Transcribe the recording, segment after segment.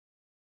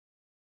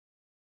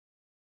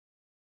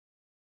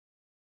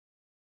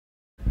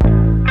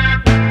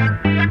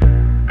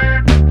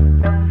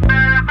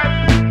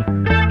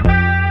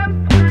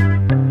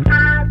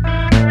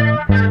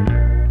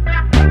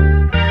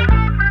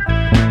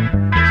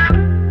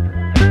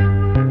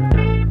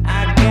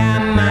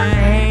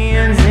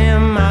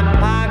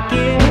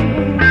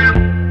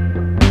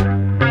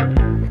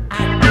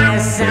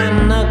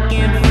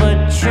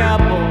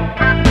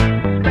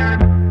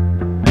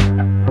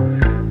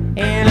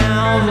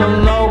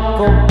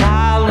local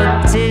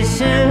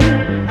politician.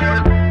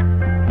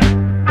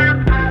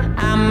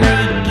 I'm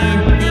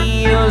making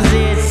deals,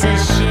 it's a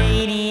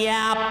shady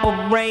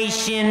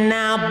operation.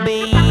 I'll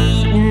be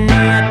eating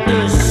at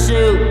the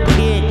soup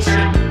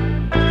kitchen,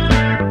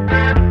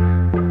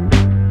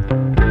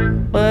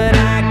 but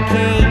I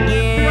can't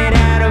get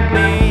out of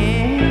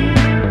bed.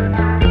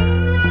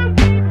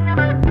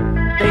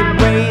 They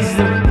raised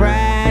the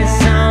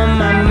price on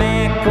my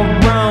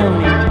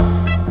macaroni.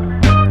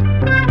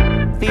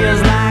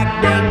 Feels like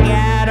they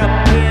got a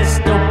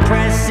pistol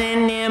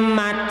pressing in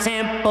my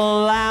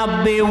temple.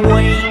 I'll be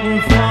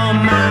waiting for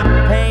my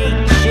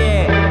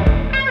paycheck,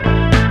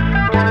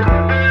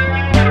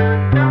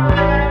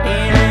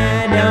 and I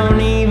don't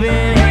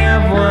even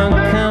have one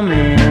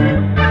coming.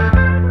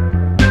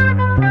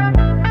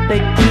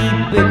 They keep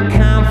it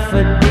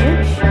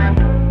confidential.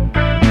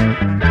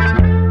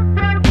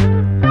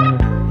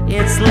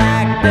 It's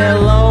like they're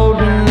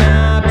loading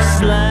up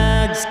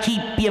slugs.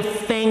 Keep your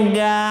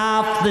finger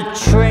off the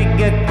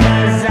trigger,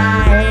 'cause I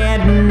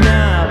had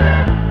enough.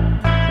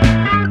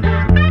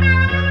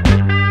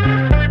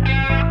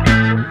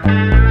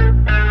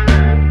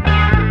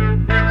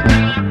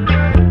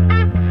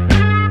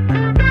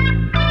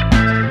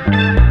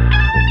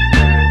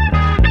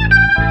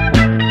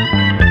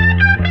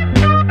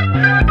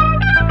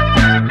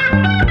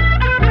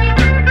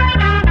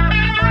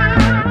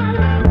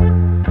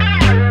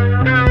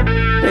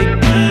 They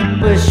keep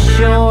a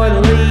short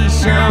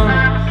leash on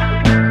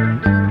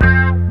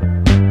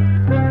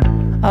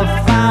a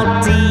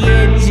faulty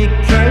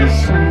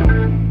education.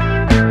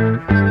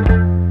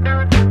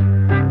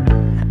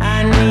 I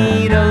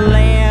need a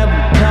lab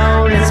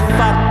coat, it's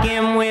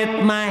fucking with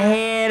my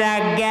head. I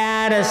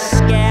got a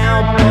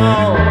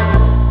scalpel,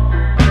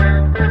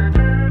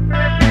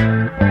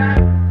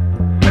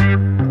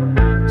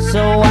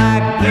 so I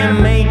can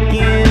make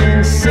an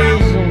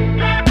incision.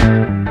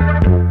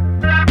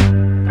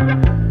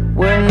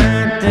 We're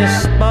not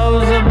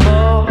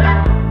disposable,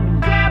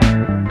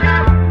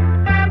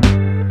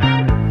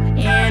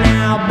 and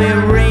I'll be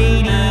raised